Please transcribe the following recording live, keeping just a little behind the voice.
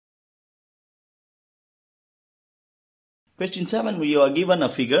Question 7, we are given a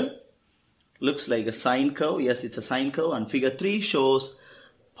figure. Looks like a sine curve. Yes, it's a sine curve. And figure 3 shows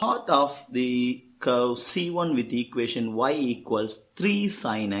part of the curve C1 with the equation y equals 3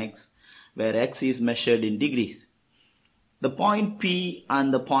 sine x, where x is measured in degrees. The point P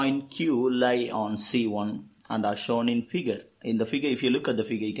and the point Q lie on C1 and are shown in figure. In the figure, if you look at the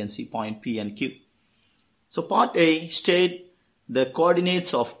figure, you can see point P and Q. So part A, state the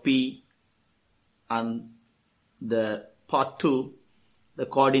coordinates of P, and the part 2, the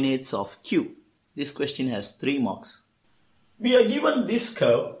coordinates of Q. This question has 3 marks. We are given this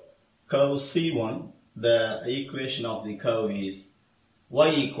curve C1. The equation of the curve is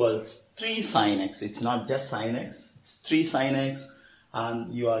y equals 3 sine x. It's not just sine x, it's 3 sine x,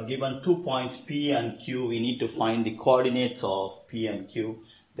 and you are given 2 points P and Q. We need to find the coordinates of P and Q.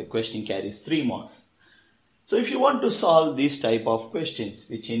 The question carries 3 marks. So if you want to solve these type of questions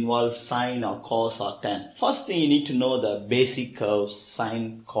which involve sine or cos or tan, first thing you need to know the basic curves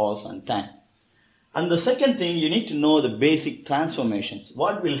sine, cos and tan. And the second thing, you need to know the basic transformations.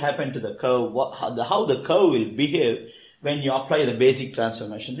 What will happen to the curve, how the curve will behave when you apply the basic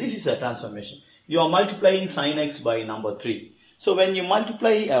transformation. This is a transformation. You are multiplying sine x by number 3. So when you multiply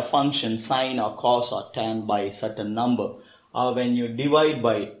a function sine or cos or tan by a certain number, or when you divide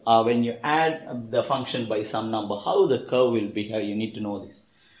by, when you add the function by some number, how the curve will behave, you need to know this.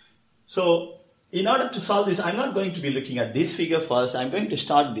 So in order to solve this, I'm not going to be looking at this figure first. I'm going to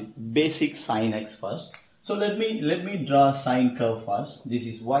start with basic sine x first. So let me draw a sine curve first. This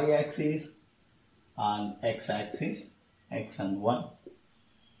is y-axis and x-axis, x and 1.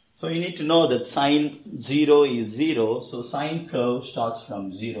 So you need to know that sine 0 is 0. So sine curve starts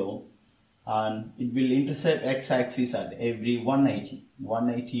from 0. And it will intersect x-axis at every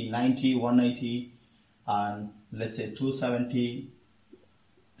 180, 90, 180, and let's say 270,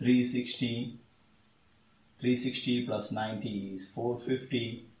 360, 360 plus 90 is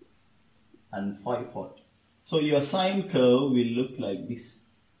 450, and 540. So your sine curve will look like this.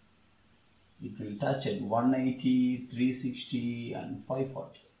 It will touch at 180, 360, and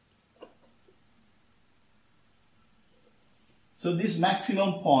 540. So this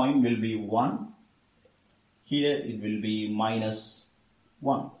maximum point will be 1. Here it will be minus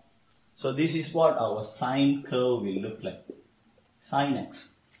 1. So this is what our sine curve will look like. Sine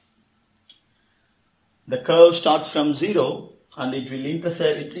x. The curve starts from 0 and it will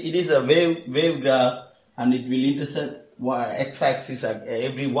intersect. It is a wave graph, and it will intersect x-axis at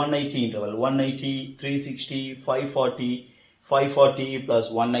every 180 interval. 180, 360, 540, 540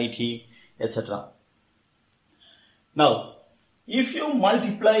 plus 180, etc. Now, if you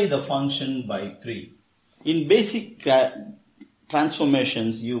multiply the function by 3, in basic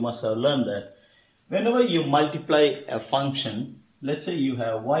transformations you must have learned that whenever you multiply a function, let's say you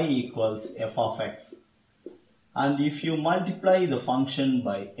have y equals f of x, and if you multiply the function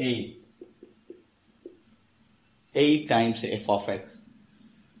by 8 times f of x,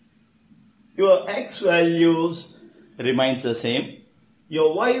 your x values remains the same,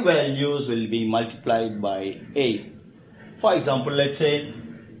 your y values will be multiplied by 8. For example, let's say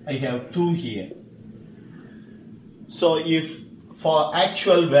I have 2 here. So if for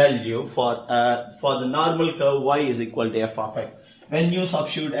actual value, for the normal curve, y is equal to f of x. When you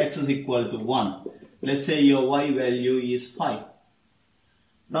substitute x is equal to 1, let's say your y value is 5.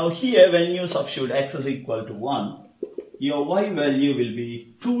 Now here when you substitute x is equal to 1, your y value will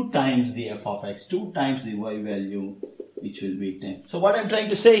be 2 times the f of x, 2 times the y value, which will be 10. So what I'm trying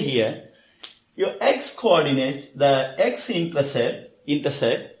to say here, your x coordinates, the x-intercept,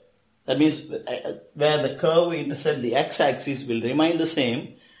 that means where the curve intersects the x-axis will remain the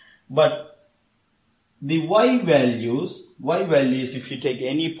same, but the y values, if you take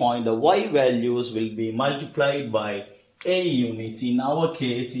any point, the y values will be multiplied by a units. In our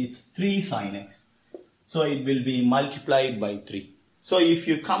case, it's 3 sine x. So it will be multiplied by 3. So if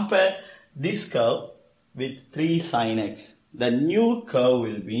you compare this curve with 3 sine x, the new curve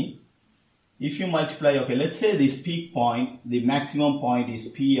will be, if you multiply, okay, let's say this peak point, the maximum point is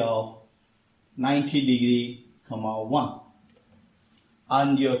P of 90 degree, 1.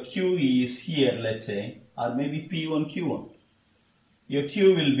 And your Q is here, let's say, or maybe P1, Q1. Your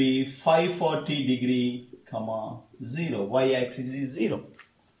Q will be 540 degree, 0. Y-axis is 0.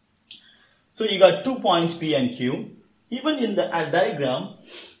 So you got 2 points P and Q. Even in the diagram,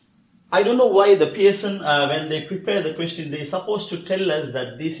 I don't know why the Pearson, when they prepare the question, they're supposed to tell us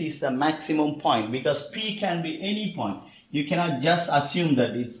that this is the maximum point, because P can be any point. You cannot just assume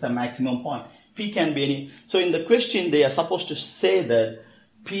that it's the maximum point. P can be any. So in the question, they are supposed to say that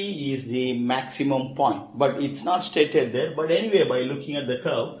P is the maximum point, but it's not stated there. But anyway, by looking at the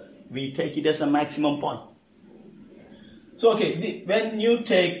curve, we take it as a maximum point. So okay, when you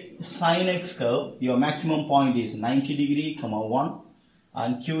take sin x curve, your maximum point is 90 degree, 1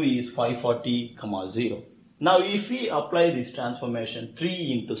 and q is 540, 0. Now if we apply this transformation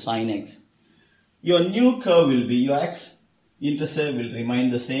 3 into sin x, your new curve will be, your x-intercept will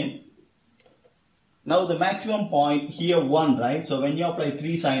remain the same. Now the maximum point here 1, right? So when you apply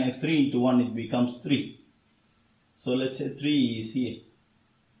 3 sin x, 3 into 1, it becomes 3. So let's say 3 is here.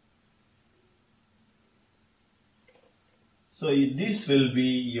 So this will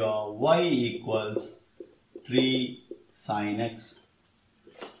be your y equals 3 sin x.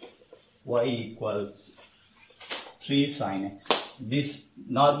 Y equals 3 sin x. This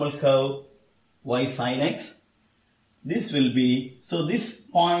normal curve y sin x. This will be, so this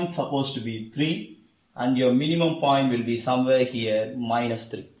point supposed to be 3 and your minimum point will be somewhere here minus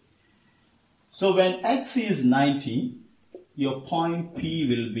 3. So when x is 90, your point P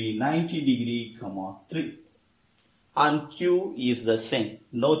will be 90 degree, 3. And Q is the same,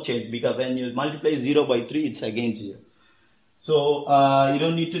 no change, because when you multiply 0 by 3, it's again 0. So you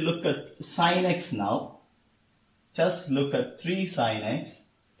don't need to look at sin x now. Just look at 3 sin x,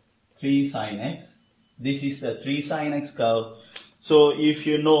 3 sin x. This is the 3 sin x curve. So if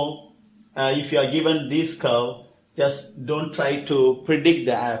you know, if you are given this curve, just don't try to predict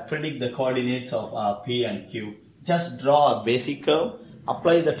the coordinates of P and Q. Just draw a basic curve,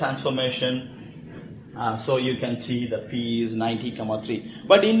 apply the transformation. So you can see the P is 90, 3.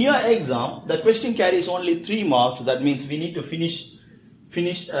 But in your exam, the question carries only 3 marks. That means we need to finish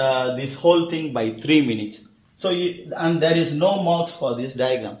this whole thing by 3 minutes. So and there is no marks for this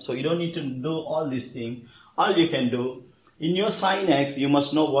diagram. So you don't need to do all this thing. All you can do, in your sin x, you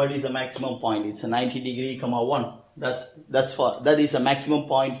must know what is the maximum point. It's a 90 degree, 1. That is the maximum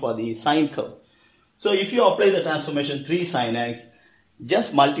point for the sine curve. So if you apply the transformation 3 sin x,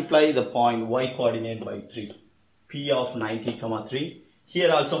 just multiply the point y coordinate by 3. P of 90, 3.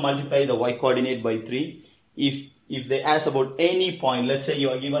 Here also multiply the y coordinate by 3. If they ask about any point, let's say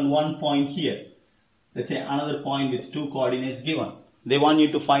you are given 1 point here. Let's say another point with 2 coordinates given. They want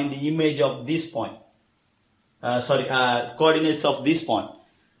you to find the image of this point. Coordinates of this point.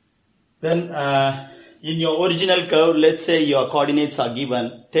 Then in your original curve, let's say your coordinates are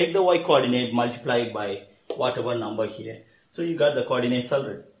given. Take the y coordinate, multiply it by whatever number here. So you got the coordinates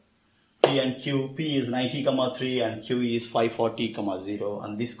already. P and Q. P is 90, 3 and Q is 540, 0.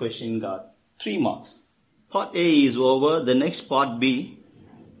 And this question got 3 marks. Part A is over. The next part B.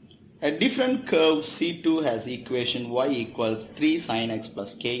 A different curve C2 has equation y equals 3 sin x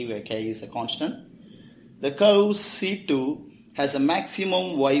plus k, where k is a constant. The curve C2 has a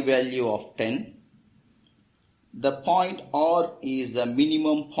maximum y value of 10. The point R is the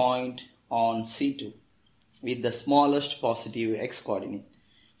minimum point on C2 with the smallest positive x coordinate.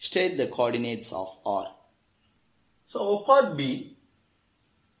 State the coordinates of R. So part B,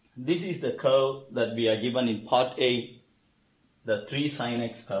 this is the curve that we are given in part A, the 3 sin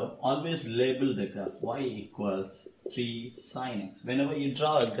x curve. Always label the graph y equals 3 sin x. Whenever you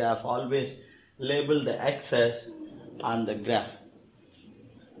draw a graph, always label the axis and the graph.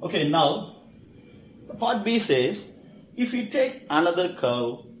 Okay, now part B says, if we take another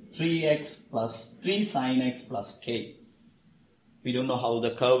curve 3x plus 3 sin x plus k, we don't know how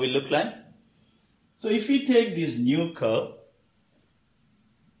the curve will look like. So if we take this new curve,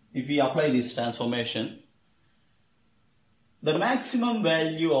 if we apply this transformation, the maximum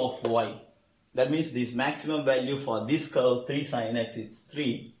value of y, that means this maximum value for this curve 3 sin x is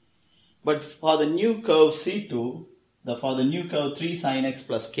 3, but for the new curve C2, for the new curve 3 sin x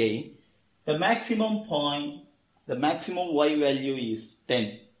plus k, the maximum point, the maximum y value is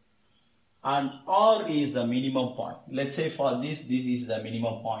 10. And R is the minimum point. Let's say for this is the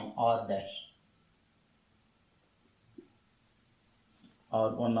minimum point, R dash.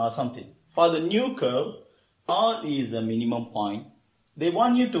 Or 1 or something. For the new curve, R is the minimum point. They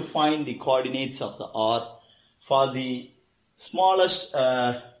want you to find the coordinates of the R for the smallest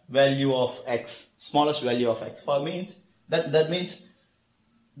value of x. Smallest value of x. For means that means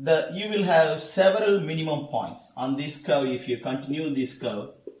you will have several minimum points on this curve. If you continue this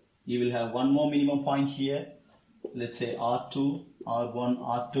curve, you will have one more minimum point here. Let's say R2, R1,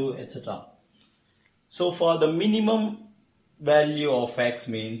 R2, etc. So for the minimum value of x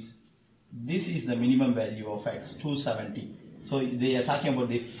means this is the minimum value of x, 270. So they are talking about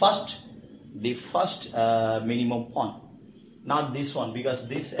the first minimum point, not this one, because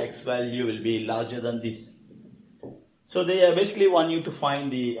this x value will be larger than this. So they basically want you to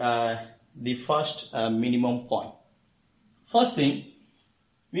find the first minimum point. First thing,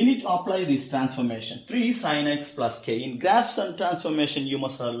 we need to apply this transformation 3 sin x plus k. In graphs and transformation, you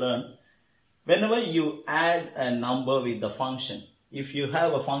must have learned Whenever you add a number with the function, if you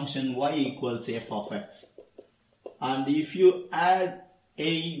have a function y equals f of x, and if you add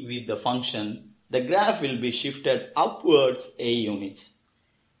a with the function, the graph will be shifted upwards a units.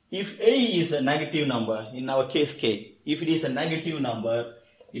 If a is a negative number, in our case k, if it is a negative number,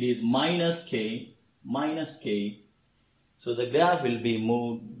 it is minus k, so the graph will be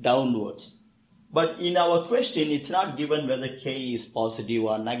moved downwards. But in our question, it's not given whether k is positive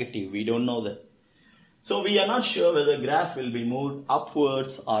or negative. We don't know that. So we are not sure whether the graph will be moved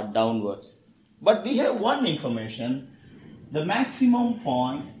upwards or downwards. But we have one information. The maximum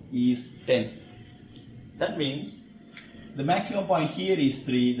point is 10. That means the maximum point here is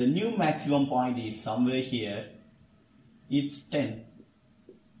 3. The new maximum point is somewhere here. It's 10.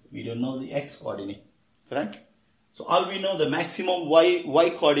 We don't know the x coordinate. Correct? So all we know, the maximum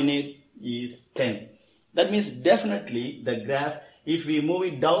y coordinate is 10. That means definitely the graph, if we move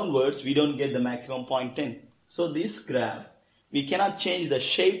it downwards, we don't get the maximum point 10. So this graph, we cannot change the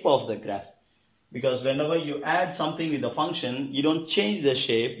shape of the graph. Because whenever you add something with the function, you don't change the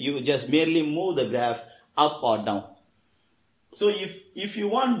shape, you just merely move the graph up or down. So if you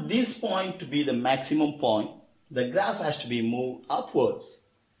want this point to be the maximum point, the graph has to be moved upwards.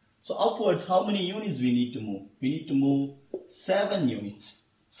 So upwards, how many units we need to move? We need to move 7 units.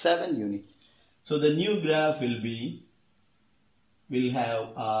 7 units. So the new graph will have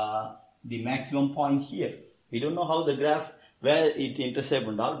the maximum point here. We don't know how the graph, where it intercepts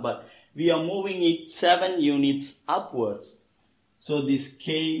and all, but we are moving it 7 units upwards. So this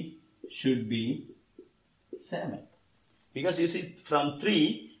k should be 7. Because you see, from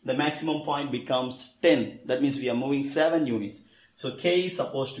 3, the maximum point becomes 10. That means we are moving 7 units. So k is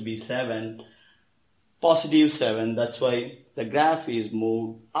supposed to be 7, positive 7. That's why the graph is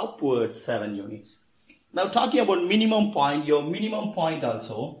moved upwards 7 units. Now talking about minimum point, your minimum point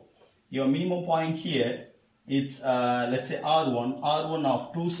also, your minimum point here, it's let's say R1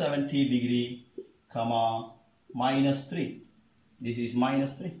 of 270 degree, comma, minus 3. This is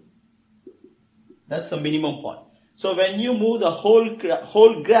minus 3. That's the minimum point. So when you move the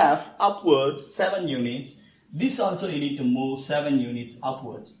whole graph upwards 7 units, this also you need to move 7 units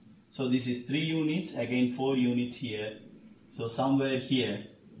upwards. So this is 3 units, again 4 units here. So somewhere here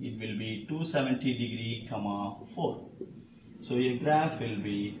it will be 270 degree, comma, 4. So your graph will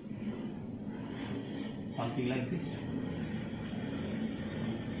be something like this.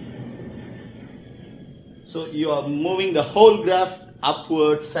 So you are moving the whole graph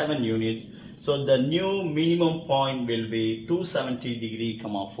upwards 7 units. So the new minimum point will be 270 degree,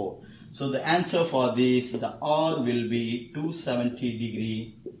 comma, 4. So the answer for this, the R will be 270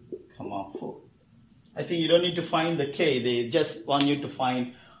 degree, comma, 4. I think you don't need to find the k, they just want you to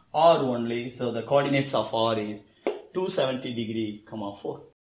find R only. So the coordinates of R is 270 degree, comma, 4.